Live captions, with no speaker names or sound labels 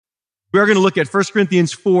We are going to look at 1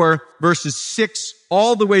 Corinthians 4, verses 6,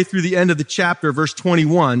 all the way through the end of the chapter, verse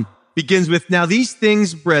 21, begins with, "Now these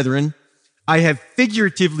things, brethren, I have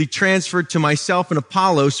figuratively transferred to myself and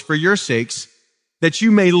Apollos for your sakes, that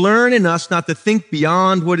you may learn in us not to think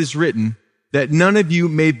beyond what is written, that none of you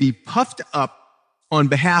may be puffed up on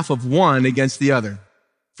behalf of one against the other.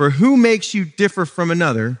 For who makes you differ from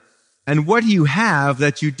another? And what do you have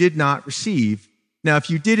that you did not receive? Now, if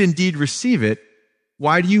you did indeed receive it,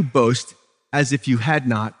 why do you boast as if you had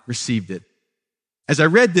not received it?" As I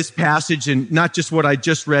read this passage, and not just what I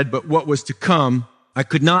just read, but what was to come, I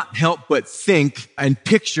could not help but think and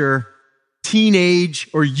picture teenage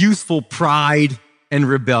or youthful pride and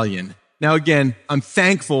rebellion. Now, again, I'm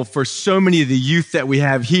thankful for so many of the youth that we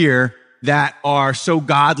have here that are so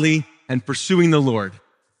godly and pursuing the Lord.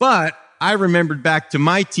 But I remembered back to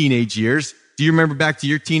my teenage years. Do you remember back to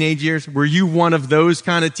your teenage years? Were you one of those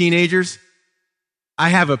kind of teenagers? I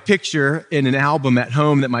have a picture in an album at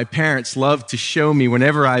home that my parents love to show me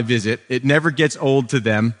whenever I visit. It never gets old to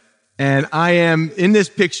them. And I am in this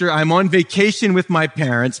picture. I'm on vacation with my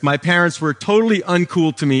parents. My parents were totally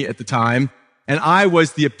uncool to me at the time, and I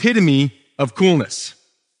was the epitome of coolness.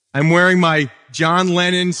 I'm wearing my John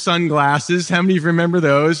Lennon sunglasses. How many of you remember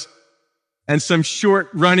those? And some short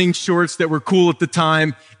running shorts that were cool at the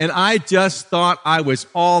time. And I just thought I was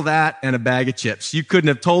all that and a bag of chips. You couldn't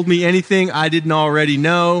have told me anything I didn't already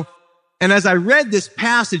know. And as I read this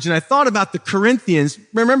passage and I thought about the Corinthians,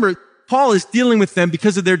 remember, Paul is dealing with them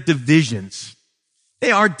because of their divisions.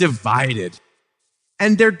 They are divided.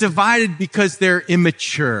 And they're divided because they're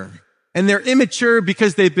immature. And they're immature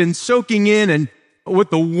because they've been soaking in and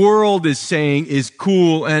what the world is saying is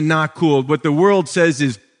cool and not cool. What the world says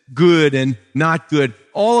is good and not good.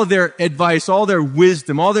 All of their advice, all their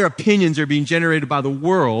wisdom, all their opinions are being generated by the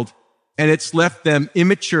world, and it's left them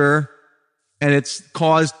immature, and it's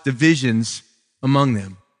caused divisions among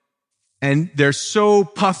them. And they're so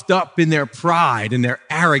puffed up in their pride and their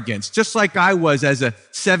arrogance, just like I was as a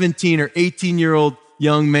 17 or 18-year-old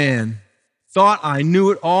young man. Thought I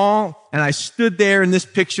knew it all, and I stood there in this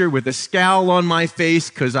picture with a scowl on my face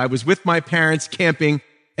because I was with my parents camping,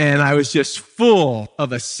 and I was just full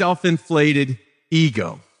of a self-inflated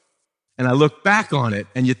ego. And I look back on it,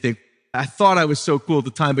 and you think, I thought I was so cool at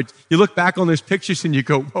the time, but you look back on those pictures and you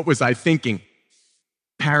go, what was I thinking?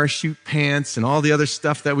 Parachute pants and all the other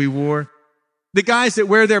stuff that we wore. The guys that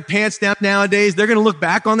wear their pants down nowadays, they're going to look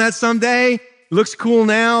back on that someday. It looks cool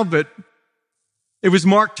now, but it was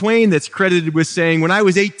Mark Twain that's credited with saying, when I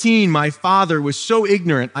was 18, my father was so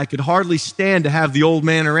ignorant I could hardly stand to have the old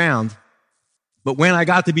man around. But when I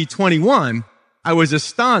got to be 21, I was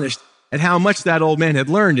astonished at how much that old man had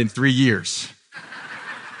learned in 3 years.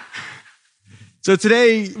 So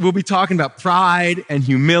today we'll be talking about pride and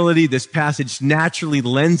humility. This passage naturally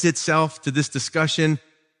lends itself to this discussion.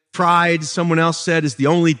 Pride, someone else said, is the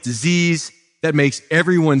only disease that makes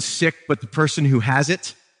everyone sick but the person who has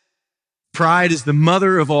it. Pride is the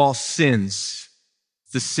mother of all sins.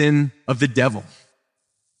 It's the sin of the devil,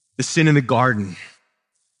 the sin in the garden.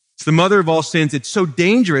 It's the mother of all sins. It's so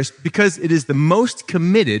dangerous because it is the most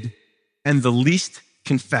committed and the least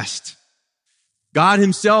confessed. God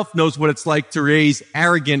himself knows what it's like to raise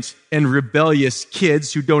arrogant and rebellious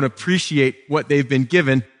kids who don't appreciate what they've been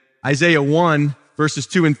given. Isaiah 1, verses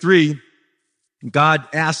 2 and 3, God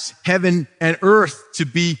asks heaven and earth to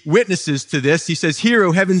be witnesses to this. He says, "Hear,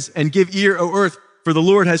 O heavens, and give ear, O earth, for the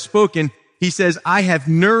Lord has spoken." He says, "I have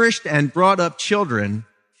nourished and brought up children,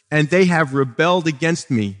 and they have rebelled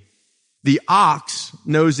against me. The ox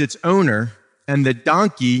knows its owner, and the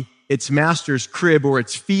donkey its master's crib or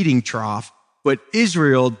its feeding trough. But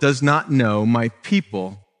Israel does not know, my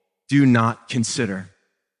people do not consider."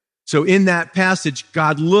 So in that passage,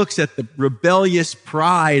 God looks at the rebellious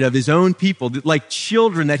pride of his own people, like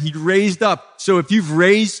children that he raised up. So if you've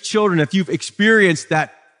raised children, if you've experienced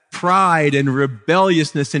that pride and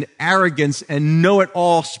rebelliousness and arrogance and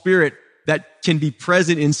know-it-all spirit that can be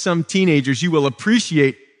present in some teenagers, you will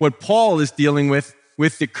appreciate what Paul is dealing with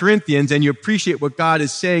the Corinthians, and you appreciate what God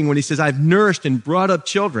is saying when he says, "I've nourished and brought up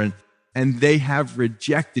children, and they have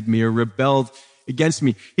rejected me," or rebelled against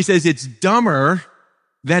me. He says it's dumber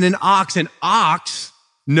than an ox. An ox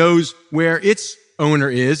knows where its owner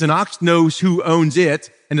is. An ox knows who owns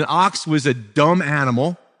it. And an ox was a dumb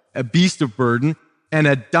animal, a beast of burden. And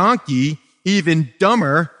a donkey, even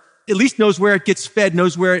dumber, at least knows where it gets fed,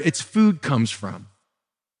 knows where its food comes from.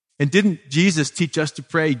 And didn't Jesus teach us to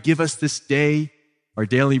pray, "Give us this day our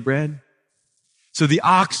daily bread"? So the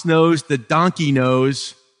ox knows, the donkey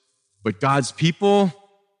knows, but God's people,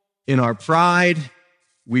 in our pride,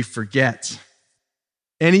 we forget.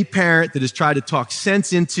 Any parent that has tried to talk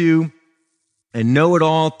sense into and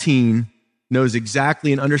know-it-all teen knows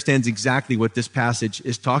exactly and understands exactly what this passage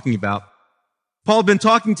is talking about. Paul had been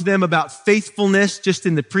talking to them about faithfulness just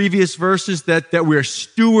in the previous verses, that we're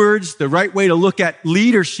stewards. The right way to look at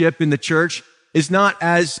leadership in the church is not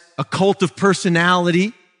as a cult of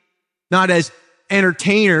personality, not as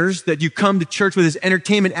entertainers, that you come to church with this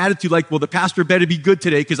entertainment attitude like, well, the pastor better be good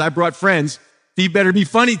today because I brought friends. He better be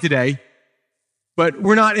funny today. But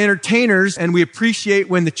we're not entertainers, and we appreciate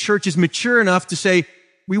when the church is mature enough to say,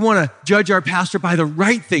 we want to judge our pastor by the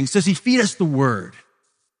right things. Does he feed us the word?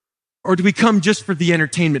 Or do we come just for the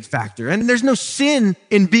entertainment factor? And there's no sin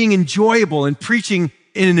in being enjoyable and preaching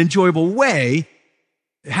in an enjoyable way.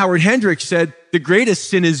 Howard Hendricks said, the greatest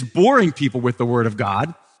sin is boring people with the word of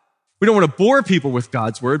God. We don't want to bore people with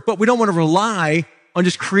God's word, but we don't want to rely on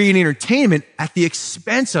just creating entertainment at the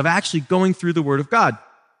expense of actually going through the word of God.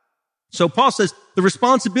 So Paul says, the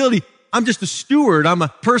responsibility, I'm just a steward. I'm a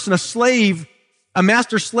person, a slave, a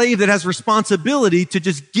master slave that has responsibility to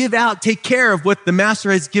just give out, take care of what the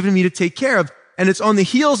master has given me to take care of. And it's on the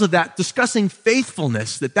heels of that, discussing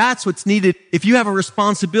faithfulness, that's what's needed. If you have a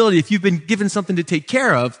responsibility, if you've been given something to take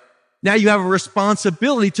care of, now you have a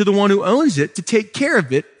responsibility to the one who owns it to take care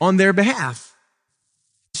of it on their behalf.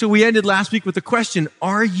 So we ended last week with the question,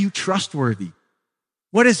 are you trustworthy?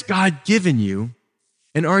 What has God given you?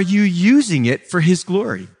 And are you using it for his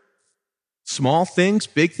glory? Small things,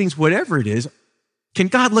 big things, whatever it is. Can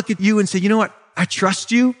God look at you and say, you know what? I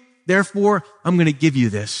trust you. Therefore, I'm going to give you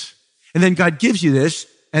this. And then God gives you this.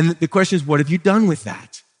 And the question is, what have you done with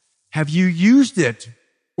that? Have you used it?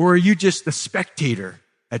 Or are you just a spectator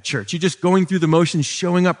at church? You're just going through the motions,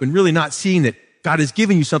 showing up and really not seeing that God has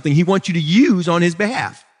given you something he wants you to use on his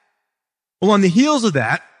behalf. Well, on the heels of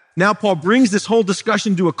that, now Paul brings this whole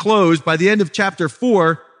discussion to a close. By the end of chapter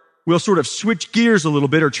 4, we'll sort of switch gears a little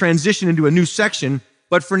bit or transition into a new section.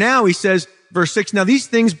 But for now, he says, verse 6, now these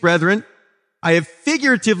things, brethren, I have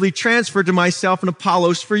figuratively transferred to myself and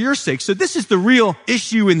Apollos for your sake. So this is the real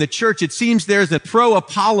issue in the church. It seems there's a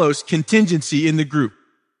pro-Apollos contingency in the group.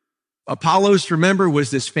 Apollos, remember,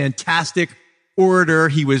 was this fantastic orator.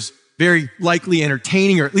 He was very likely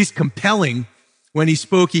entertaining or at least compelling. When he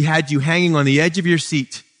spoke, he had you hanging on the edge of your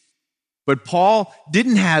seat. But Paul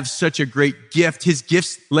didn't have such a great gift. His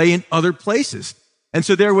gifts lay in other places. And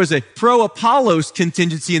so there was a pro-Apollos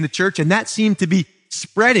contingency in the church, and that seemed to be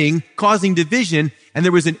spreading, causing division. And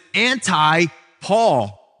there was an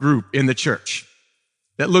anti-Paul group in the church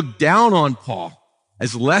that looked down on Paul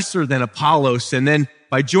as lesser than Apollos. And then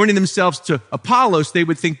by joining themselves to Apollos, they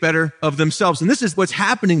would think better of themselves. And this is what's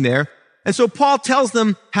happening there. And so Paul tells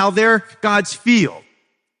them how they're God's field.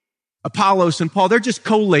 Apollos and Paul, they're just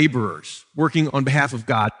co-laborers working on behalf of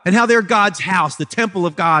God, and how they're God's house, the temple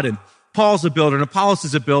of God. And Paul's a builder and Apollos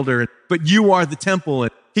is a builder, but you are the temple.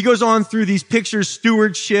 And he goes on through these pictures,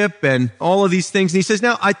 stewardship and all of these things. And he says,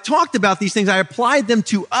 now I talked about these things. I applied them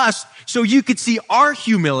to us so you could see our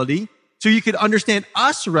humility, so you could understand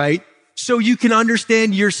us right, so you can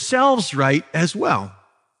understand yourselves right as well.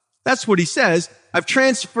 That's what he says. I've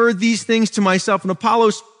transferred these things to myself and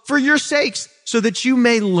Apollos for your sakes, so that you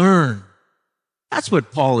may learn. That's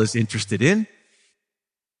what Paul is interested in.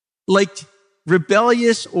 Like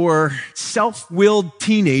rebellious or self-willed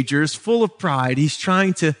teenagers full of pride, he's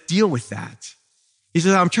trying to deal with that. He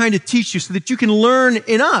says, I'm trying to teach you so that you can learn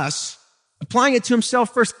in us, applying it to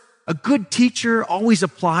himself first. A good teacher always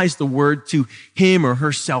applies the word to him or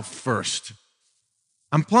herself first.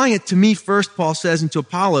 I'm applying it to me first, Paul says, and to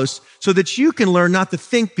Apollos, so that you can learn not to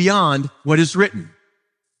think beyond what is written.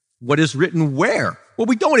 What is written where? Well,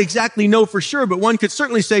 we don't exactly know for sure, but one could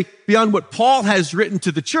certainly say beyond what Paul has written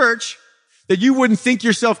to the church, that you wouldn't think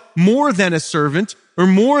yourself more than a servant or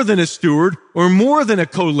more than a steward or more than a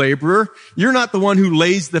co-laborer. You're not the one who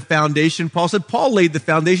lays the foundation. Paul said Paul laid the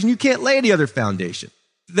foundation. You can't lay any other foundation.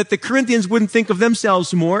 That the Corinthians wouldn't think of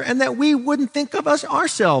themselves more, and that we wouldn't think of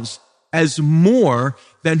ourselves as more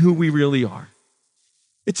than who we really are.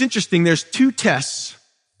 It's interesting. There's two tests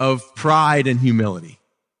of pride and humility.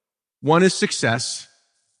 One is success,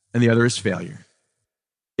 and the other is failure.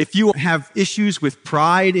 If you have issues with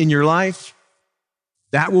pride in your life,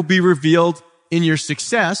 that will be revealed in your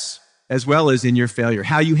success as well as in your failure.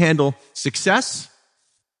 How you handle success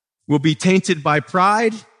will be tainted by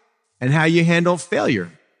pride, and how you handle failure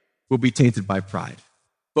will be tainted by pride.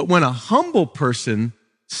 But when a humble person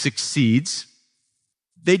succeeds,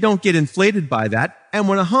 they don't get inflated by that. And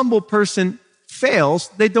when a humble person fails,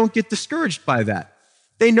 they don't get discouraged by that.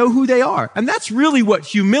 They know who they are. And that's really what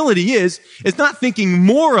humility is. It's not thinking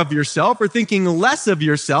more of yourself or thinking less of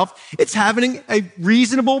yourself. It's having a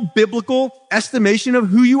reasonable biblical estimation of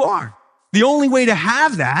who you are. The only way to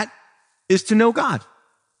have that is to know God.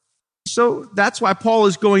 So that's why Paul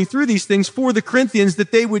is going through these things for the Corinthians,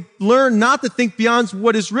 that they would learn not to think beyond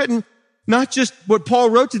what is written, not just what Paul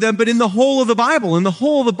wrote to them, but in the whole of the Bible. In the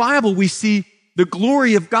whole of the Bible, we see the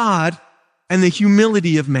glory of God and the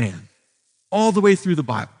humility of man all the way through the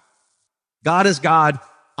Bible. God is God.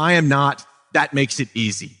 I am not. That makes it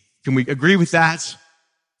easy. Can we agree with that?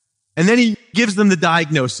 And then he gives them the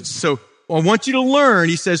diagnosis. So I want you to learn,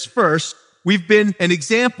 he says, first, we've been an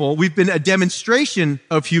example, we've been a demonstration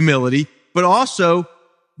of humility, but also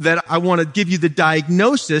that I want to give you the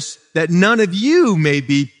diagnosis that none of you may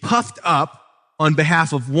be puffed up on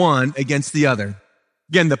behalf of one against the other.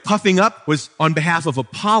 Again, the puffing up was on behalf of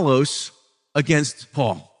Apollos against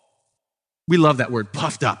Paul. We love that word,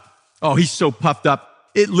 puffed up. Oh, he's so puffed up.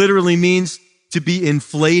 It literally means to be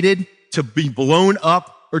inflated, to be blown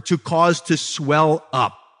up, or to cause to swell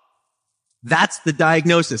up. That's the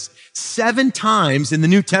diagnosis. 7 times in the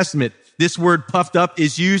New Testament, this word puffed up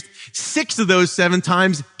is used. 6 of those 7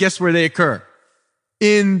 times, guess where they occur?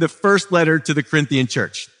 In the first letter to the Corinthian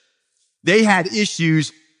church. They had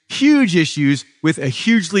issues, huge issues, with a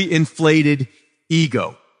hugely inflated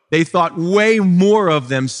ego. They thought way more of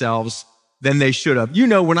themselves than they should have. You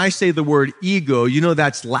know, when I say the word ego, you know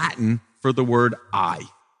that's Latin for the word I.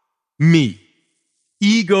 Me.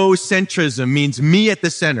 Egocentrism means me at the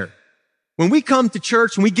center. When we come to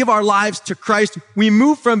church, when we give our lives to Christ, we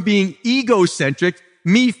move from being egocentric,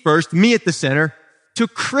 me first, me at the center, to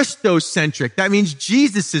Christocentric. That means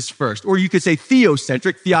Jesus is first. Or you could say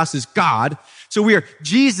theocentric. Theos is God. So we are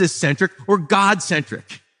Jesus-centric or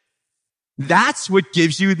God-centric. That's what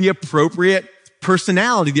gives you the appropriate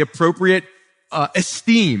personality, the appropriate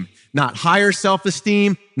esteem. Not higher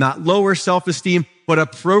self-esteem, not lower self-esteem, but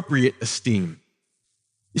appropriate esteem.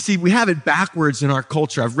 You see, we have it backwards in our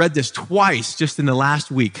culture. I've read this twice just in the last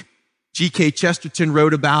week. G.K. Chesterton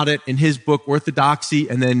wrote about it in his book, Orthodoxy,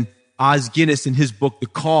 and then Os Guinness in his book, The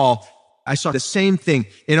Call. I saw the same thing.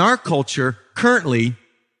 In our culture, currently,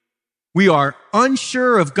 we are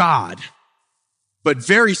unsure of God, but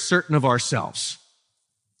very certain of ourselves.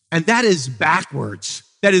 And that is backwards.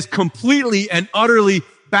 That is completely and utterly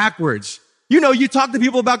backwards. You know, you talk to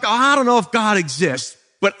people about God, I don't know if God exists,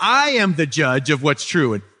 but I am the judge of what's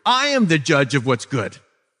true, and I am the judge of what's good.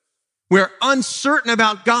 We're uncertain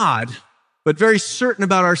about God, but very certain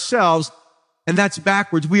about ourselves, and that's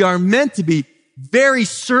backwards. We are meant to be very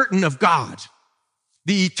certain of God,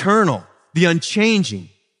 the eternal, the unchanging,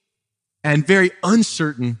 and very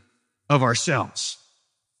uncertain of ourselves.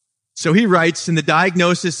 So he writes, and the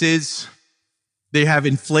diagnosis is they have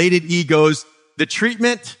inflated egos. The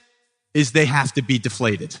treatment is they have to be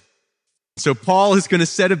deflated. So Paul is going to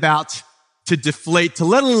set about to deflate, to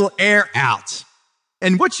let a little air out.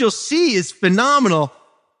 And what you'll see is phenomenal.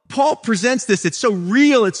 Paul presents this. It's so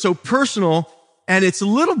real. It's so personal. And it's a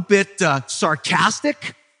little bit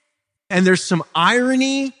sarcastic. And there's some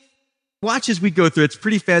irony. Watch as we go through. It's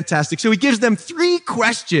pretty fantastic. So he gives them 3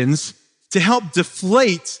 questions to help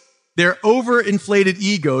deflate their overinflated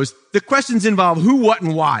egos. The questions involve who, what,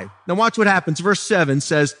 and why. Now watch what happens. Verse 7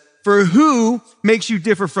 says, for who makes you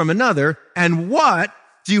differ from another, and what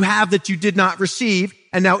do you have that you did not receive?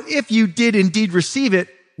 And now if you did indeed receive it,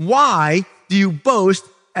 why do you boast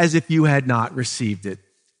as if you had not received it?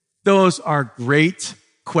 Those are great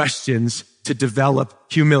questions to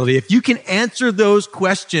develop humility. If you can answer those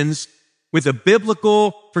questions with a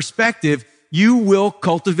biblical perspective, you will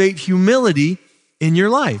cultivate humility in your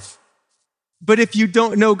life. But if you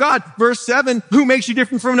don't know God, verse 7, who makes you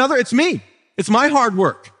different from another? It's me. It's my hard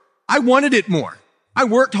work. I wanted it more. I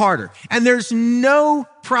worked harder. And there's no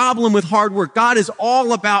problem with hard work. God is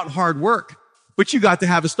all about hard work. But you got to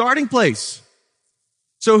have a starting place.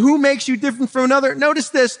 So who makes you different from another? Notice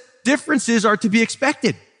this. Differences are to be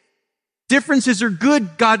expected. Differences are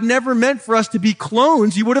good. God never meant for us to be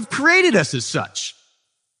clones. He would have created us as such.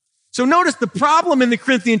 So notice the problem in the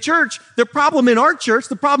Corinthian church, the problem in our church,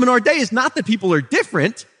 the problem in our day is not that people are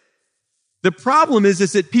different. The problem is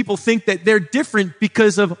that people think that they're different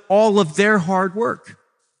because of all of their hard work.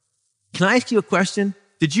 Can I ask you a question?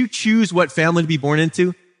 Did you choose what family to be born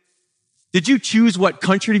into? Did you choose what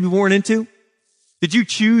country to be born into? Did you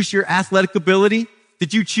choose your athletic ability?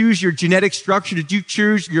 Did you choose your genetic structure? Did you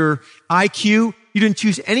choose your IQ? You didn't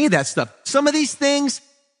choose any of that stuff. Some of these things,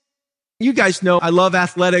 you guys know, I love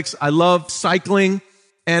athletics. I love cycling.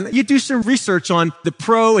 And you do some research on the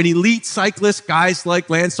pro and elite cyclists, guys like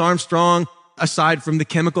Lance Armstrong, aside from the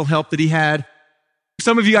chemical help that he had.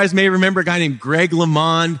 Some of you guys may remember a guy named Greg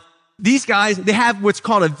LeMond. These guys, they have what's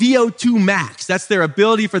called a VO2 max. That's their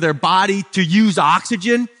ability for their body to use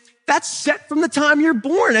oxygen. That's set from the time you're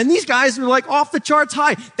born. And these guys are like off the charts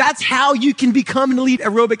high. That's how you can become an elite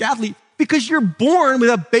aerobic athlete, because you're born with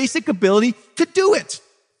a basic ability to do it.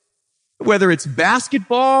 Whether it's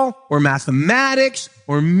basketball or mathematics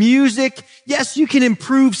or music, yes, you can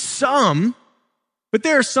improve some, but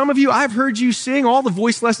there are some of you, I've heard you sing all the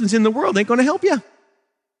voice lessons in the world, ain't going to help you.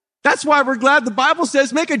 That's why we're glad the Bible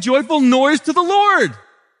says, make a joyful noise to the Lord.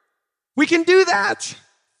 We can do that.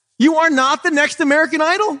 You are not the next American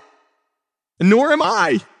Idol, nor am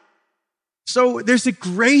I. So there's the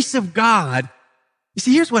grace of God. You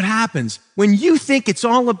see, here's what happens. When you think it's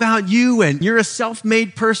all about you and you're a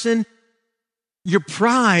self-made person, your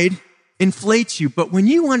pride inflates you. But when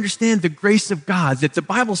you understand the grace of God, that the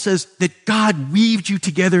Bible says that God weaved you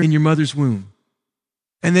together in your mother's womb,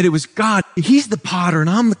 and that it was God, He's the potter and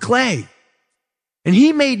I'm the clay, and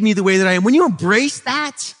He made me the way that I am. When you embrace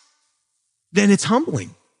that, then it's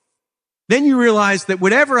humbling. Then you realize that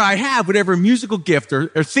whatever I have, whatever musical gift or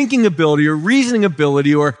thinking ability or reasoning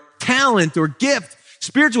ability or talent or gift,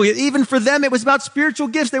 spiritually, even for them, it was about spiritual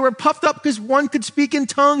gifts. They were puffed up because one could speak in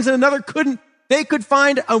tongues and another couldn't. They could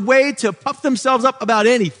find a way to puff themselves up about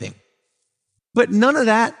anything. But none of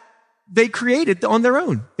that they created on their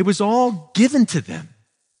own. It was all given to them.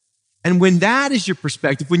 And when that is your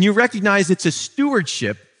perspective, when you recognize it's a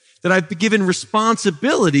stewardship, that I've been given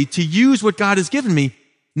responsibility to use what God has given me,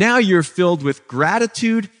 now you're filled with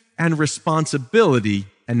gratitude and responsibility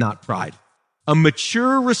and not pride. A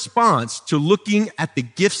mature response to looking at the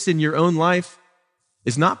gifts in your own life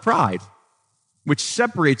is not pride, which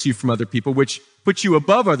separates you from other people, which puts you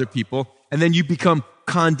above other people, and then you become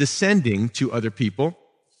condescending to other people.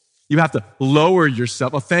 You have to lower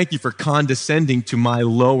yourself. Oh, thank you for condescending to my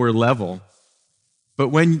lower level. But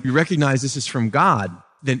when you recognize this is from God,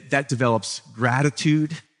 then that develops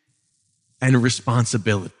gratitude and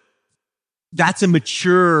responsibility. That's a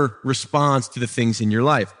mature response to the things in your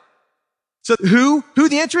life. So who?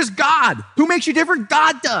 The answer is God. Who makes you different?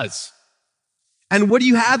 God does. And what do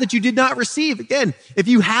you have that you did not receive? Again, if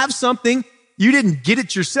you have something, you didn't get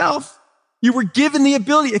it yourself. You were given the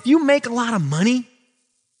ability. If you make a lot of money,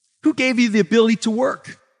 who gave you the ability to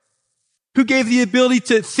work? Who gave the ability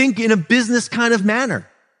to think in a business kind of manner?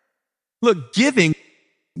 Look, giving,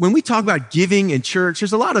 when we talk about giving in church,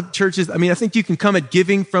 there's a lot of churches, I think you can come at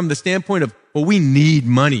giving from the standpoint of, well, we need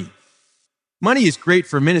money. Money is great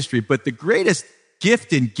for ministry, but the greatest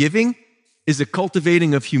gift in giving is a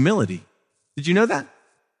cultivating of humility. Did you know that?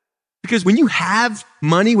 Because when you have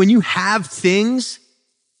money, when you have things,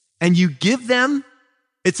 and you give them,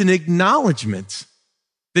 it's an acknowledgement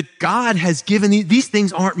that God has given these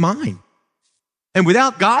things aren't mine. And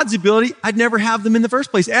without God's ability, I'd never have them in the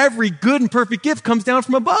first place. Every good and perfect gift comes down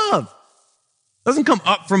from above. It doesn't come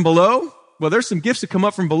up from below. Well, there's some gifts that come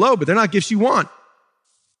up from below, but they're not gifts you want.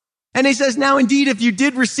 And he says, now indeed, if you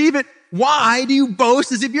did receive it, why do you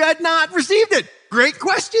boast as if you had not received it? Great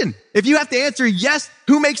question. If you have to answer yes,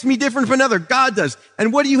 who makes me different from another? God does.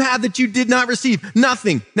 And what do you have that you did not receive?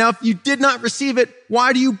 Nothing. Now, if you did not receive it,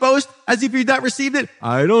 why do you boast as if you had not received it?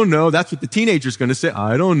 I don't know. That's what the teenager's going to say.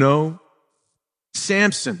 I don't know.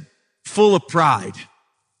 Samson, full of pride,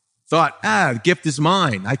 thought, the gift is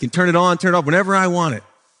mine. I can turn it on, turn it off whenever I want it.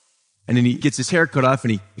 And then he gets his hair cut off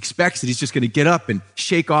and he expects that he's just going to get up and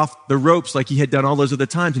shake off the ropes like he had done all those other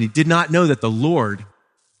times. And he did not know that the Lord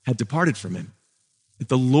had departed from him, that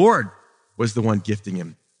the Lord was the one gifting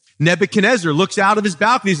him. Nebuchadnezzar looks out of his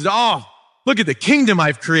balcony and says, oh, look at the kingdom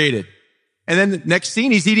I've created. And then the next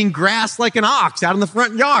scene, he's eating grass like an ox out in the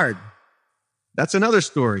front yard. That's another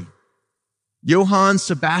story. Johann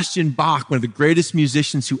Sebastian Bach, one of the greatest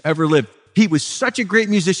musicians who ever lived, he was such a great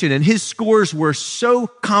musician and his scores were so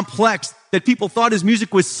complex that people thought his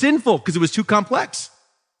music was sinful because it was too complex.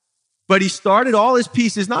 But he started all his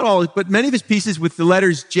pieces, not all, but many of his pieces with the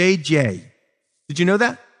letters JJ. Did you know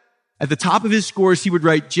that? At the top of his scores, he would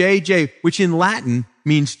write JJ, which in Latin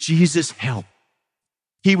means Jesus help.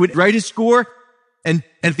 He would write his score and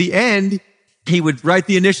at the end, he would write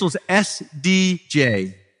the initials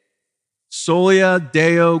SDJ. Solia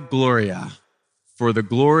Deo Gloria, for the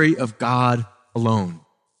glory of God alone.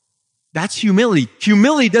 That's humility.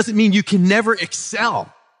 Humility doesn't mean you can never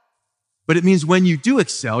excel, but it means when you do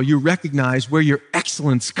excel, you recognize where your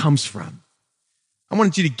excellence comes from. I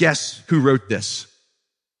wanted you to guess who wrote this.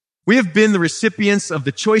 We have been the recipients of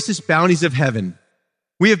the choicest bounties of heaven.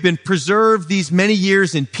 We have been preserved these many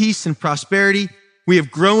years in peace and prosperity. We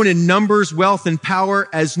have grown in numbers, wealth, and power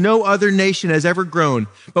as no other nation has ever grown,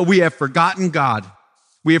 but we have forgotten God.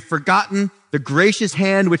 We have forgotten the gracious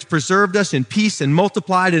hand which preserved us in peace and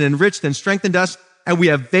multiplied and enriched and strengthened us, and we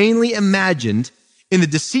have vainly imagined in the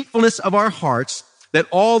deceitfulness of our hearts that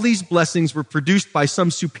all these blessings were produced by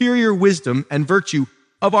some superior wisdom and virtue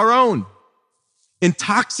of our own.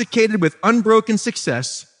 Intoxicated with unbroken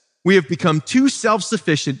success, we have become too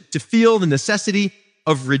self-sufficient to feel the necessity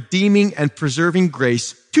of redeeming and preserving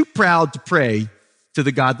grace, too proud to pray to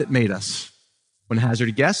the God that made us. Want to hazard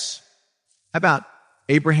a guess? How about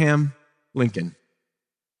Abraham Lincoln?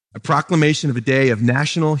 A proclamation of a day of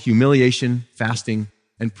national humiliation, fasting,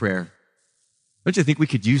 and prayer. Don't you think we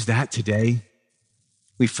could use that today?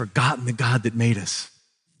 We've forgotten the God that made us.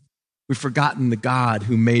 We've forgotten the God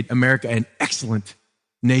who made America an excellent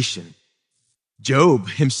nation. Job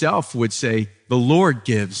himself would say, "The Lord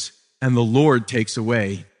gives and the Lord takes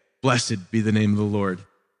away. Blessed be the name of the Lord."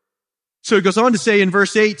 So he goes on to say in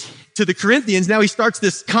verse 8 to the Corinthians, now he starts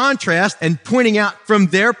this contrast and pointing out from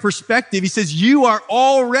their perspective, he says, you are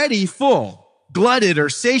already full, glutted or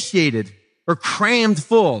satiated or crammed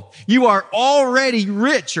full. You are already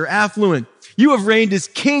rich or affluent. You have reigned as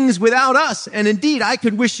kings without us. And indeed, I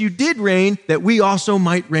could wish you did reign that we also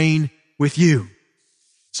might reign with you.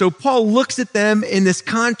 So Paul looks at them in this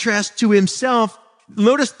contrast to himself.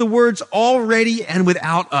 Notice the words already and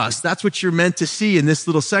without us. That's what you're meant to see in this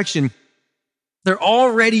little section. They're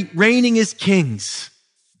already reigning as kings.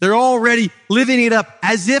 They're already living it up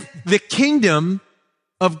as if the kingdom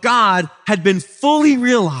of God had been fully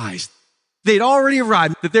realized. They'd already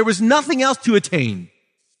arrived, that there was nothing else to attain.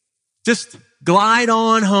 Just glide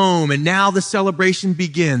on home, and now the celebration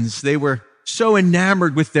begins. They were so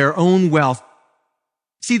enamored with their own wealth.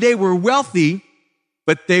 See, they were wealthy,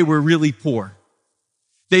 but they were really poor.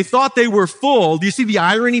 They thought they were full. Do you see the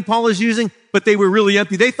irony Paul is using? But they were really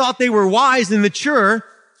empty. They thought they were wise and mature,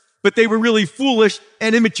 but they were really foolish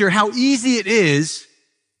and immature. How easy it is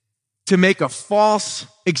to make a false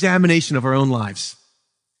examination of our own lives.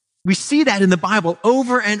 We see that in the Bible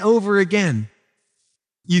over and over again.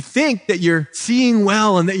 You think that you're seeing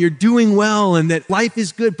well and that you're doing well and that life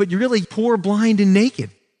is good, but you're really poor, blind, and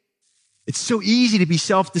naked. It's so easy to be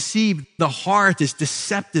self-deceived. The heart is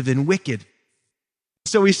deceptive and wicked.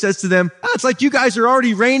 So he says to them, it's like you guys are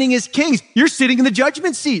already reigning as kings. You're sitting in the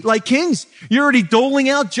judgment seat like kings. You're already doling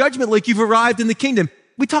out judgment like you've arrived in the kingdom.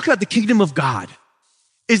 We talk about the kingdom of God.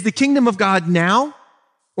 Is the kingdom of God now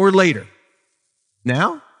or later?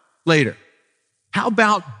 Now? Later. How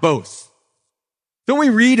about both? Don't we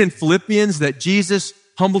read in Philippians that Jesus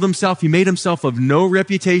humbled himself? He made himself of no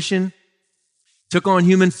reputation, took on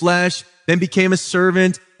human flesh, then became a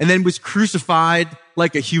servant, and then was crucified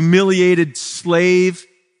like a humiliated slave.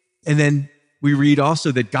 And then we read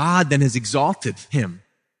also that God then has exalted him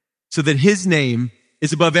so that his name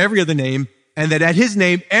is above every other name, and that at his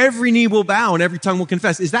name, every knee will bow and every tongue will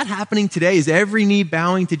confess. Is that happening today? Is every knee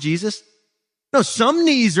bowing to Jesus? No, some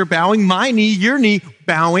knees are bowing, my knee, your knee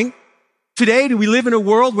bowing. Today, do we live in a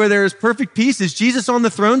world where there is perfect peace? Is Jesus on the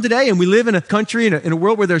throne today? And we live in a country, in a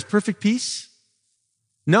world where there's perfect peace?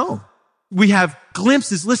 No. We have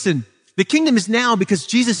glimpses. Listen, the kingdom is now because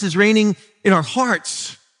Jesus is reigning in our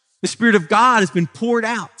hearts. The Spirit of God has been poured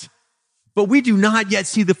out. But we do not yet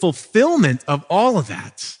see the fulfillment of all of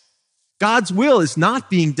that. God's will is not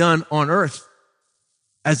being done on earth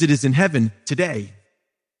as it is in heaven today.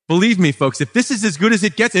 Believe me, folks, if this is as good as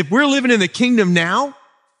it gets, if we're living in the kingdom now,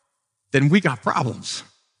 then we got problems.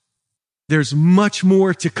 There's much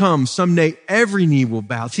more to come. Someday every knee will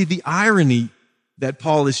bow. See, the irony that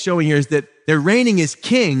Paul is showing here is that they're reigning as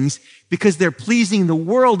kings because they're pleasing the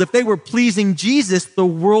world. If they were pleasing Jesus, the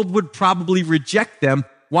world would probably reject them.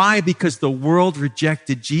 Why? Because the world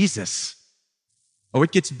rejected Jesus. Oh,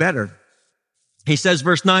 it gets better. He says,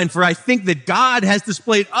 verse 9, for I think that God has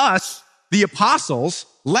displayed us, the apostles,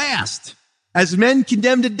 last, as men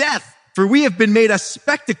condemned to death. For we have been made a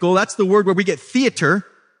spectacle. That's the word where we get theater.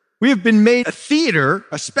 We have been made a theater,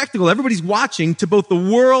 a spectacle. Everybody's watching to both the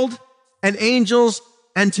world and angels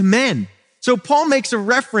and to men. So Paul makes a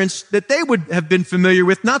reference that they would have been familiar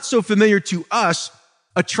with, not so familiar to us,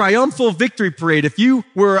 a triumphal victory parade. If you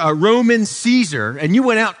were a Roman Caesar and you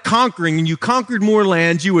went out conquering and you conquered more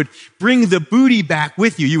lands, you would bring the booty back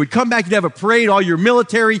with you. You would come back, you'd have a parade, all your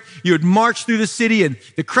military, you would march through the city and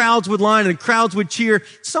the crowds would line and the crowds would cheer.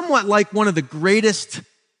 Somewhat like one of the greatest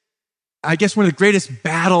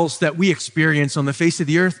battles that we experience on the face of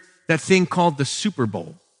the earth, that thing called the Super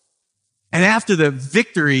Bowl. And after the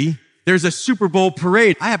victory, there's a Super Bowl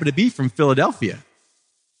parade. I happen to be from Philadelphia.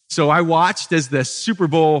 So I watched as the Super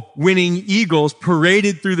Bowl winning Eagles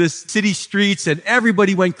paraded through the city streets and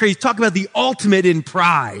everybody went crazy. Talk about the ultimate in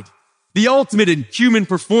pride, the ultimate in human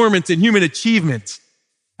performance and human achievement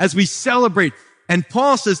as we celebrate. And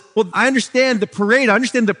Paul says, well, I understand the parade. I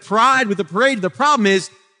understand the pride with the parade. The problem is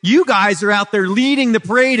you guys are out there leading the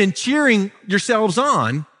parade and cheering yourselves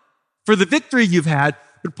on for the victory you've had.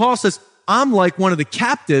 But Paul says, I'm like one of the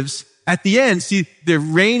captives at the end. See,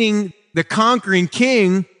 the conquering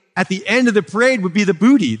king at the end of the parade would be the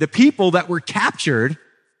booty, the people that were captured.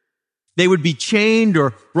 They would be chained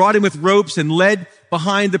or brought in with ropes and led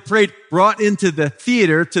behind the parade, brought into the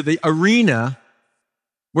theater, to the arena,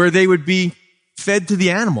 where they would be fed to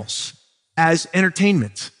the animals as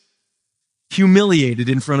entertainment, humiliated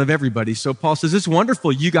in front of everybody. So Paul says, it's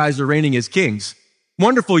wonderful you guys are reigning as kings.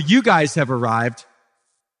 Wonderful you guys have arrived,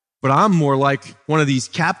 but I'm more like one of these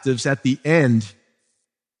captives at the end.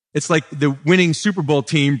 It's like the winning Super Bowl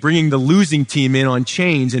team bringing the losing team in on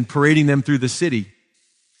chains and parading them through the city.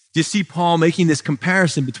 Do you see Paul making this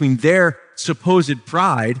comparison between their supposed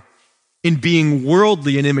pride in being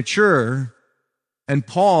worldly and immature and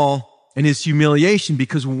Paul and his humiliation?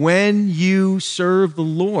 Because when you serve the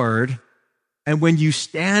Lord and when you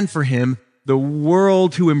stand for him, the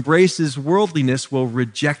world who embraces worldliness will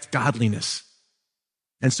reject godliness.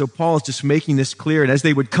 And so Paul is just making this clear. And as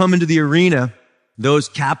they would come into the arena, those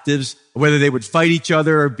captives, whether they would fight each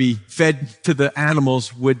other or be fed to the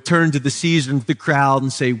animals, would turn to the Caesar and to the crowd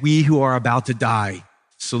and say, we who are about to die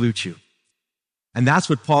salute you. And that's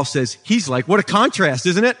what Paul says he's like. What a contrast,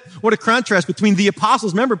 isn't it? What a contrast between the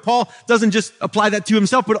apostles. Remember, Paul doesn't just apply that to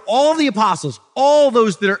himself, but all the apostles, all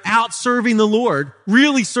those that are out serving the Lord,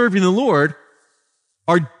 really serving the Lord,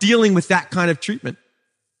 are dealing with that kind of treatment.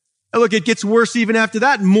 And look, it gets worse even after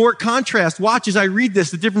that. More contrast. Watch as I read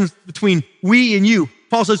this, the difference between we and you.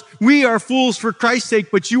 Paul says, we are fools for Christ's sake,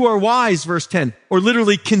 but you are wise, verse 10, or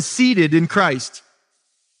literally conceited in Christ.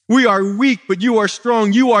 We are weak, but you are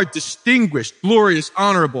strong. You are distinguished, glorious,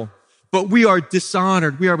 honorable, but we are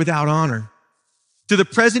dishonored. We are without honor. To the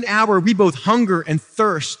present hour, we both hunger and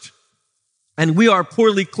thirst, and we are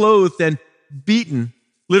poorly clothed and beaten,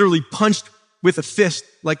 literally punched with a fist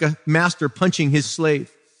like a master punching his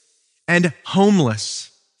slave, and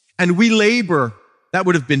homeless. And we labor. That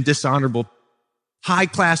would have been dishonorable.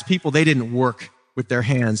 High-class people, they didn't work with their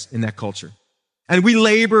hands in that culture. And we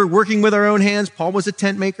labor, working with our own hands. Paul was a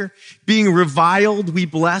tent maker. Being reviled, we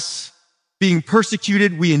bless. Being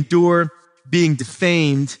persecuted, we endure. Being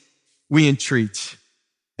defamed, we entreat.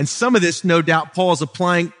 And some of this, no doubt, Paul is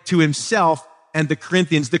applying to himself and the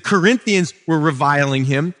Corinthians. The Corinthians were reviling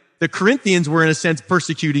him. The Corinthians were, in a sense,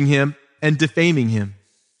 persecuting him and defaming him.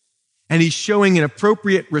 And he's showing an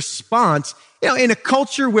appropriate response. You know, in a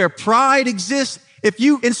culture where pride exists, if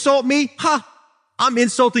you insult me, I'm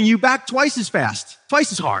insulting you back twice as fast,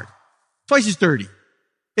 twice as hard, twice as dirty.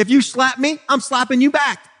 If you slap me, I'm slapping you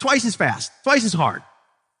back twice as fast, twice as hard.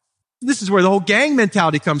 This is where the whole gang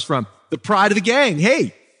mentality comes from. The pride of the gang.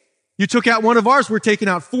 Hey, you took out one of ours, we're taking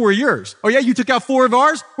out 4 of yours. Oh yeah, you took out 4 of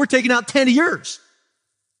ours, we're taking out 10 of yours.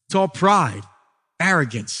 It's all pride,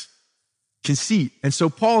 arrogance, conceit. And so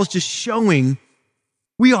Paul is just showing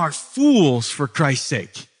we are fools for Christ's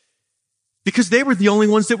sake, because they were the only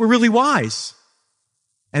ones that were really wise.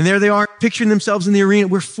 And there they are picturing themselves in the arena.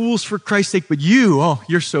 We're fools for Christ's sake, but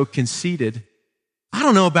you're so conceited. I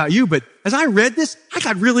don't know about you, but as I read this, I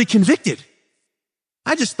got really convicted.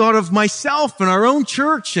 I just thought of myself and our own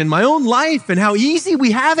church and my own life and how easy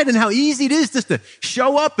we have it and how easy it is just to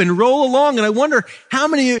show up and roll along. And I wonder how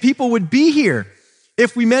many people would be here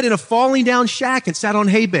if we met in a falling down shack and sat on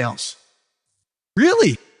hay bales.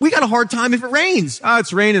 Really? We got a hard time if it rains.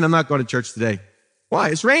 It's raining. I'm not going to church today. Why?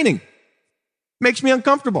 It's raining. Makes me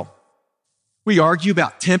uncomfortable. We argue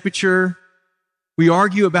about temperature. We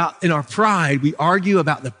argue about, in our pride, we argue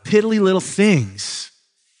about the piddly little things.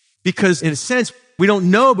 Because in a sense, we don't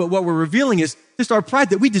know, but what we're revealing is just our pride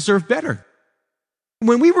that we deserve better.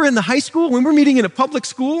 When we were in the high school, when we're meeting in a public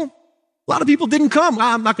school, a lot of people didn't come.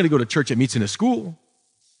 I'm not going to go to church that meets in a school.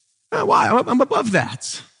 Why? I'm above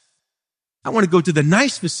that. I want to go to the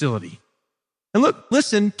nice facility. And look,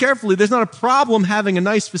 listen carefully. There's not a problem having a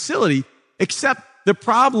nice facility, except the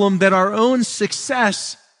problem that our own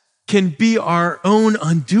success can be our own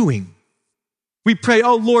undoing. We pray,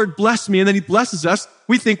 oh, Lord, bless me. And then he blesses us.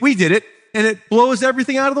 We think we did it. And it blows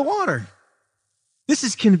everything out of the water. This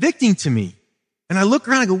is convicting to me. And I look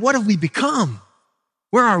around and go, what have we become?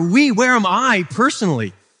 Where are we? Where am I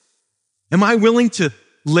personally? Am I willing to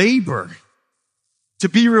labor, to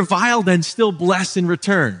be reviled and still bless in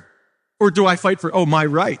return? Or do I fight for, my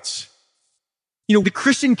rights? You know, the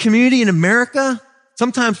Christian community in America,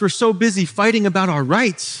 sometimes we're so busy fighting about our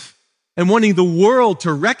rights and wanting the world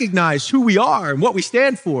to recognize who we are and what we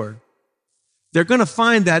stand for. They're going to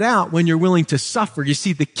find that out when you're willing to suffer. You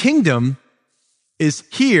see, the kingdom is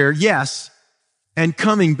here, yes, and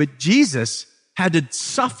coming, but Jesus had to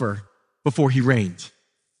suffer before he reigned.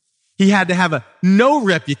 He had to have a no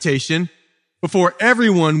reputation before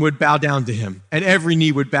everyone would bow down to him and every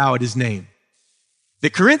knee would bow at his name. The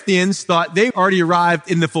Corinthians thought they already arrived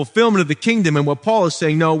in the fulfillment of the kingdom, and what Paul is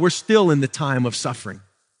saying, no, we're still in the time of suffering.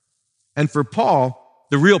 And for Paul,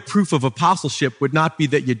 the real proof of apostleship would not be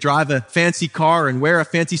that you drive a fancy car and wear a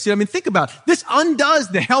fancy suit. I mean, think about it. This undoes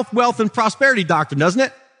the health, wealth, and prosperity doctrine, doesn't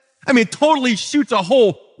it? I mean, it totally shoots a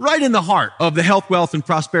hole right in the heart of the health, wealth, and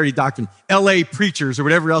prosperity doctrine. LA preachers or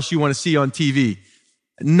whatever else you want to see on TV.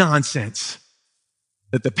 Nonsense.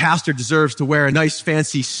 That the pastor deserves to wear a nice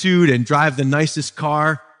fancy suit and drive the nicest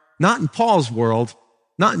car. Not in Paul's world.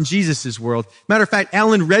 Not in Jesus' world. Matter of fact,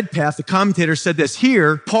 Alan Redpath, the commentator, said this.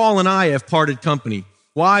 Here, Paul and I have parted company.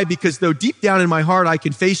 Why? Because though deep down in my heart I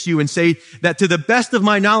can face you and say that to the best of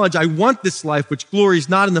my knowledge I want this life which glories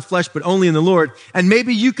not in the flesh but only in the Lord. And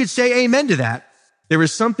maybe you could say amen to that. There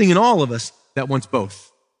is something in all of us that wants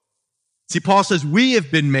both. See, Paul says we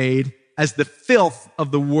have been made as the filth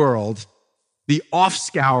of the world, the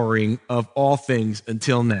offscouring of all things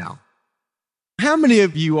until now. How many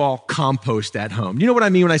of you all compost at home? You know what I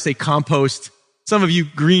mean when I say compost? Some of you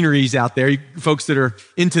greeneries out there, you folks that are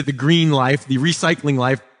into the green life, the recycling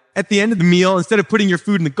life, at the end of the meal, instead of putting your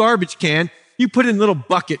food in the garbage can, you put it in a little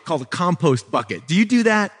bucket called a compost bucket. Do you do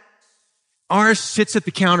that? Ours sits at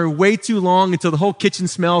the counter way too long until the whole kitchen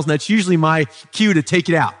smells, and that's usually my cue to take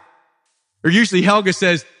it out. Or usually Helga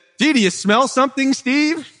says, "Gee, do you smell something,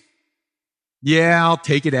 Steve?" Yeah, I'll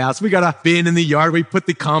take it out. So we got a bin in the yard. We put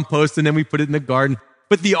the compost and then we put it in the garden.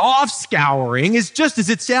 But the off-scouring is just as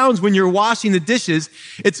it sounds when you're washing the dishes.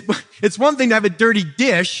 It's one thing to have a dirty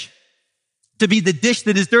dish, to be the dish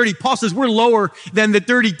that is dirty. Paul says we're lower than the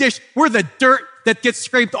dirty dish. We're the dirt that gets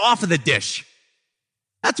scraped off of the dish.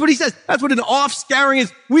 That's what he says. That's what an off-scouring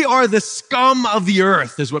is. We are the scum of the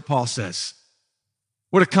earth, is what Paul says.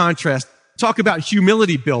 What a contrast. Talk about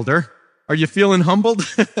humility builder. Are you feeling humbled?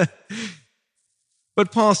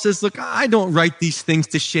 But Paul says, look, I don't write these things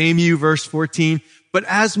to shame you, verse 14, but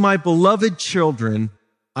as my beloved children,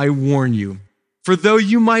 I warn you. For though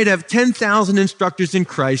you might have 10,000 instructors in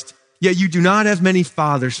Christ, yet you do not have many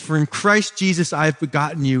fathers, for in Christ Jesus I have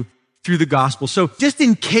begotten you through the gospel. So just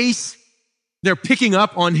in case they're picking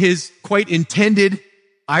up on his quite intended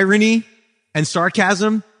irony and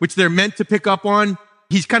sarcasm, which they're meant to pick up on,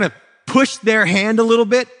 he's kind of pushed their hand a little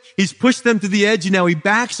bit. He's pushed them to the edge, and now he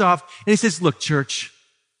backs off, and he says, look, church,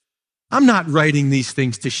 I'm not writing these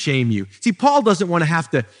things to shame you. See, Paul doesn't want to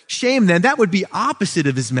have to shame them. That would be opposite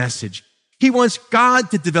of his message. He wants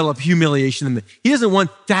God to develop humiliation in them. He doesn't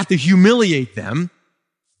want to have to humiliate them,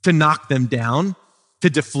 to knock them down, to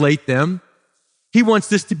deflate them. He wants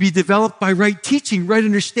this to be developed by right teaching, right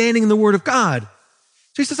understanding in the Word of God.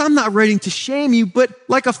 So he says, I'm not writing to shame you, but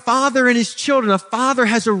like a father and his children, a father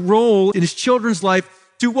has a role in his children's life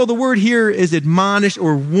well, the word here is admonish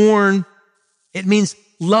or warn. It means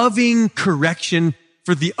loving correction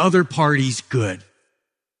for the other party's good.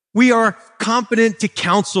 We are competent to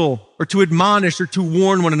counsel or to admonish or to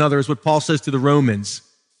warn one another, is what Paul says to the Romans.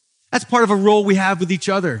 That's part of a role we have with each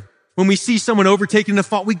other. When we see someone overtaken in a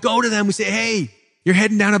fault, we go to them, we say, hey, you're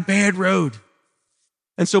heading down a bad road.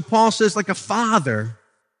 And so Paul says, like a father,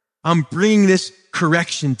 I'm bringing this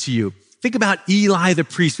correction to you. Think about Eli the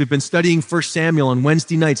priest. We've been studying 1 Samuel on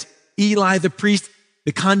Wednesday nights. Eli the priest,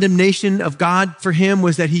 the condemnation of God for him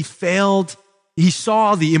was that he failed. He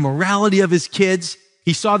saw the immorality of his kids.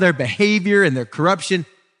 He saw their behavior and their corruption,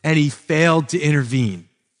 and he failed to intervene.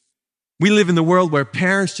 We live in the world where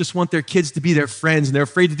parents just want their kids to be their friends, and they're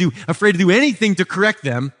afraid to do anything to correct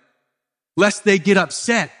them, lest they get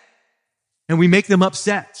upset, and we make them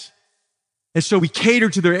upset. And so we cater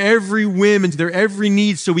to their every whim and to their every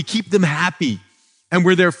need, so we keep them happy. And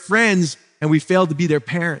we're their friends, and we fail to be their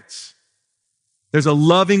parents. There's a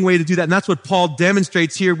loving way to do that, and that's what Paul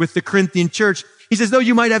demonstrates here with the Corinthian church. He says, though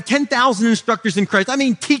you might have 10,000 instructors in Christ, I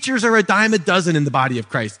mean, teachers are a dime a dozen in the body of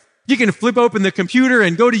Christ. You can flip open the computer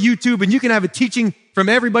and go to YouTube, and you can have a teaching from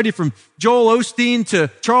everybody from Joel Osteen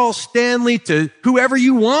to Charles Stanley to whoever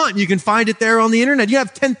you want. You can find it there on the internet. You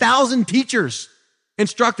have 10,000 teachers,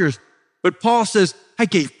 instructors. But Paul says, I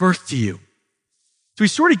gave birth to you. So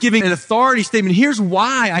he's sort of giving an authority statement. Here's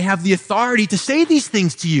why I have the authority to say these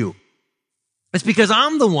things to you. It's because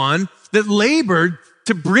I'm the one that labored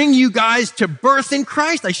to bring you guys to birth in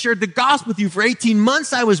Christ. I shared the gospel with you for 18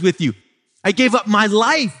 months. I was with you. I gave up my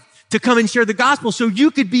life to come and share the gospel so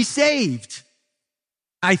you could be saved.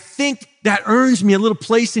 I think that earns me a little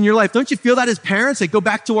place in your life. Don't you feel that as parents? I go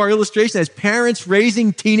back to our illustration as parents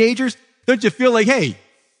raising teenagers. Don't you feel like, hey,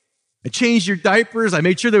 I changed your diapers. I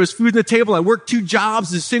made sure there was food on the table. I worked 2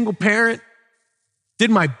 jobs as a single parent. Did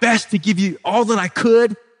my best to give you all that I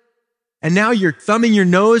could. And now you're thumbing your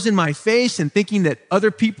nose in my face and thinking that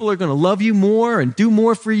other people are going to love you more and do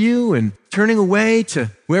more for you and turning away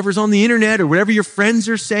to whoever's on the internet or whatever your friends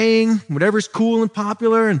are saying, whatever's cool and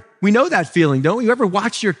popular. And we know that feeling, don't we? You ever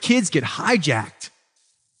watch your kids get hijacked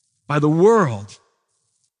by the world?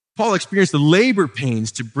 Paul experienced the labor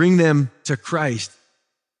pains to bring them to Christ.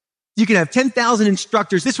 You can have 10,000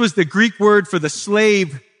 instructors. This was the Greek word for the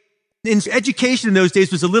slave. In education in those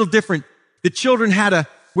days was a little different. The children had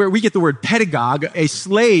where we get the word pedagogue, a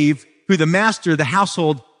slave who the master of the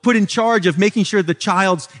household put in charge of making sure the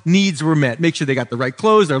child's needs were met, make sure they got the right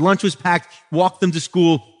clothes, their lunch was packed, walk them to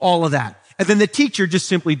school, all of that. And then the teacher just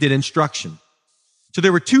simply did instruction. So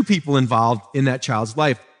there were two people involved in that child's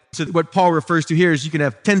life. So what Paul refers to here is you can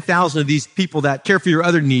have 10,000 of these people that care for your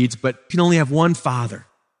other needs, but you can only have one father,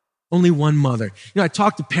 only one mother. I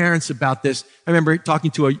talked to parents about this. I remember talking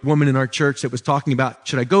to a woman in our church that was talking about,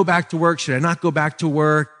 should I go back to work? Should I not go back to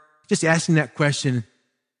work? Just asking that question.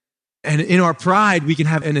 And in our pride, we can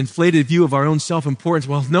have an inflated view of our own self-importance.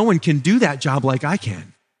 Well, no one can do that job like I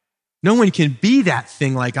can. No one can be that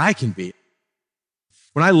thing like I can be.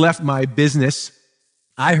 When I left my business,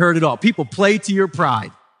 I heard it all. People play to your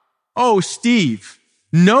pride. Oh, Steve,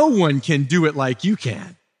 no one can do it like you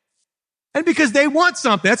can. And because they want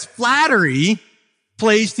something, that's flattery,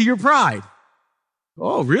 plays to your pride.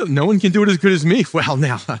 Oh, really? No one can do it as good as me? Well,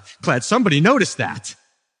 now, glad somebody noticed that.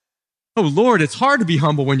 Oh, Lord, it's hard to be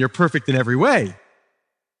humble when you're perfect in every way.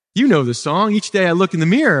 You know the song. Each day I look in the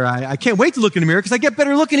mirror. I can't wait to look in the mirror because I get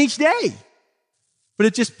better looking each day. But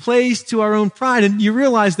it just plays to our own pride. And you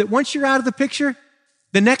realize that once you're out of the picture,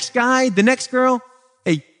 the next guy, the next girl,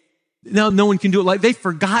 hey, no one can do it like they've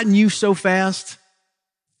forgotten you so fast.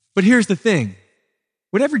 But here's the thing.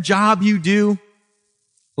 Whatever job you do,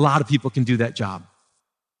 a lot of people can do that job.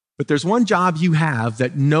 But there's one job you have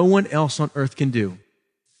that no one else on earth can do.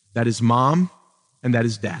 That is mom and that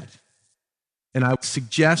is dad. And I would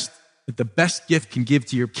suggest that the best gift can give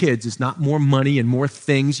to your kids is not more money and more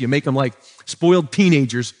things. You make them like spoiled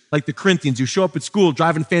teenagers, like the Corinthians who show up at school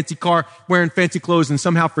driving a fancy car, wearing fancy clothes, and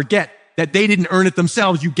somehow forget that they didn't earn it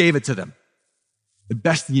themselves. You gave it to them. The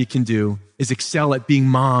best thing you can do is excel at being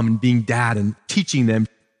mom and being dad and teaching them,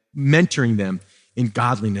 mentoring them in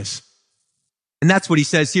godliness. And that's what he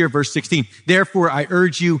says here, verse 16. Therefore, I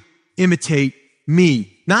urge you, imitate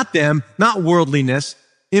me. Not them, not worldliness.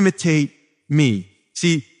 Imitate me.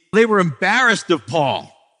 See, they were embarrassed of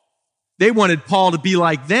Paul. They wanted Paul to be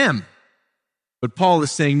like them. But Paul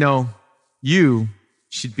is saying, no, you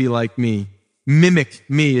should be like me. Mimic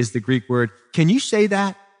me is the Greek word. Can you say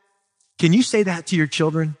that? Can you say that to your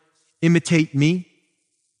children? Imitate me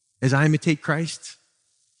as I imitate Christ?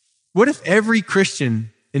 What if every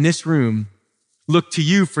Christian in this room looked to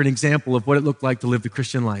you for an example of what it looked like to live the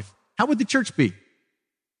Christian life? How would the church be?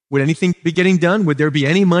 Would anything be getting done? Would there be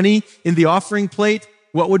any money in the offering plate?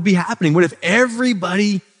 What would be happening? What if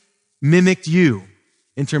everybody mimicked you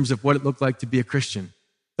in terms of what it looked like to be a Christian?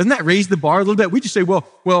 Doesn't that raise the bar a little bit? We just say, well,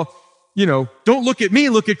 don't look at me,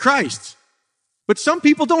 look at Christ. But some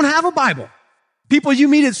people don't have a Bible. People you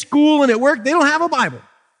meet at school and at work, they don't have a Bible.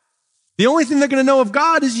 The only thing they're going to know of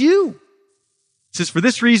God is you. It says, for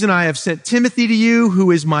this reason I have sent Timothy to you,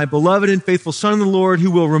 who is my beloved and faithful son in the Lord,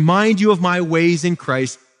 who will remind you of my ways in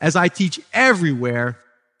Christ as I teach everywhere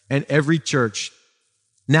and every church.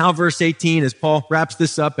 Now, verse 18, as Paul wraps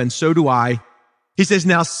this up, and so do I, he says,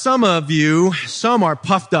 now some are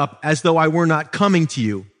puffed up as though I were not coming to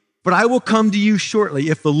you. But I will come to you shortly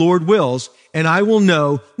if the Lord wills, and I will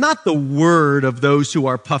know not the word of those who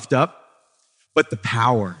are puffed up, but the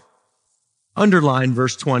power. Underline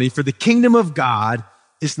verse 20, for the kingdom of God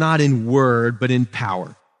is not in word, but in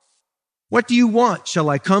power. What do you want? Shall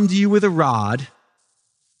I come to you with a rod?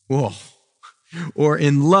 Whoa. Or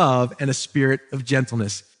in love and a spirit of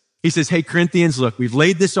gentleness? He says, hey, Corinthians, look, we've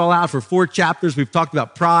laid this all out for 4 chapters. We've talked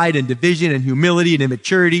about pride and division and humility and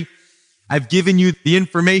immaturity. I've given you the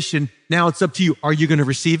information. Now it's up to you. Are you going to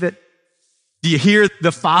receive it? Do you hear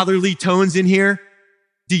the fatherly tones in here?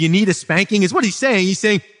 Do you need a spanking? Is what he's saying. He's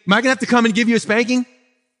saying, am I going to have to come and give you a spanking?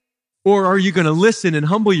 Or are you going to listen and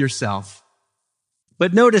humble yourself?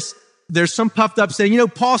 But notice there's some puffed up saying,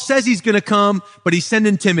 Paul says he's going to come, but he's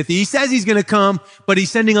sending Timothy. He says he's going to come, but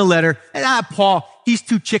he's sending a letter. And Paul, he's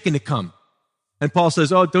too chicken to come. And Paul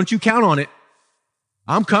says, oh, don't you count on it.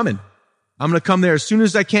 I'm coming. I'm going to come there as soon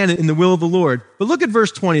as I can in the will of the Lord. But look at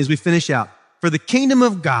verse 20 as we finish out. For the kingdom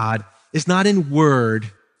of God is not in word,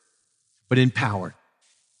 but in power.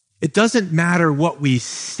 It doesn't matter what we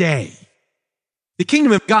say. The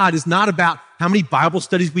kingdom of God is not about how many Bible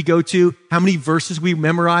studies we go to, how many verses we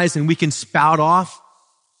memorize and we can spout off.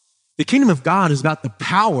 The kingdom of God is about the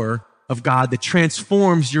power of God that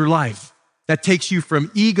transforms your life, that takes you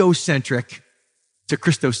from egocentric to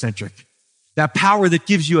Christocentric. That power that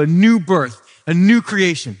gives you a new birth, a new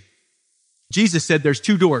creation. Jesus said there's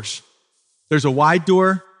two doors. There's a wide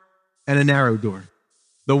door and a narrow door.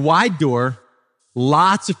 The wide door,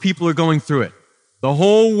 lots of people are going through it. The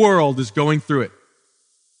whole world is going through it.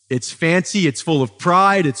 It's fancy, it's full of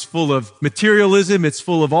pride, it's full of materialism, it's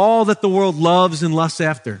full of all that the world loves and lusts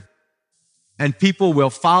after. And people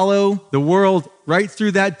will follow the world right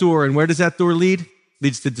through that door. And where does that door lead?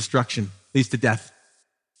 Leads to destruction, leads to death.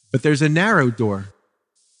 But there's a narrow door,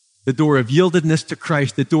 the door of yieldedness to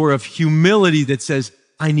Christ, the door of humility that says,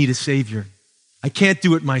 I need a Savior. I can't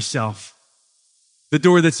do it myself. The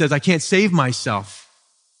door that says, I can't save myself.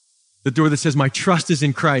 The door that says, my trust is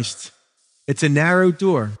in Christ. It's a narrow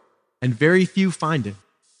door, and very few find it.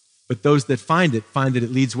 But those that find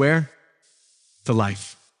it leads where? To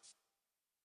life.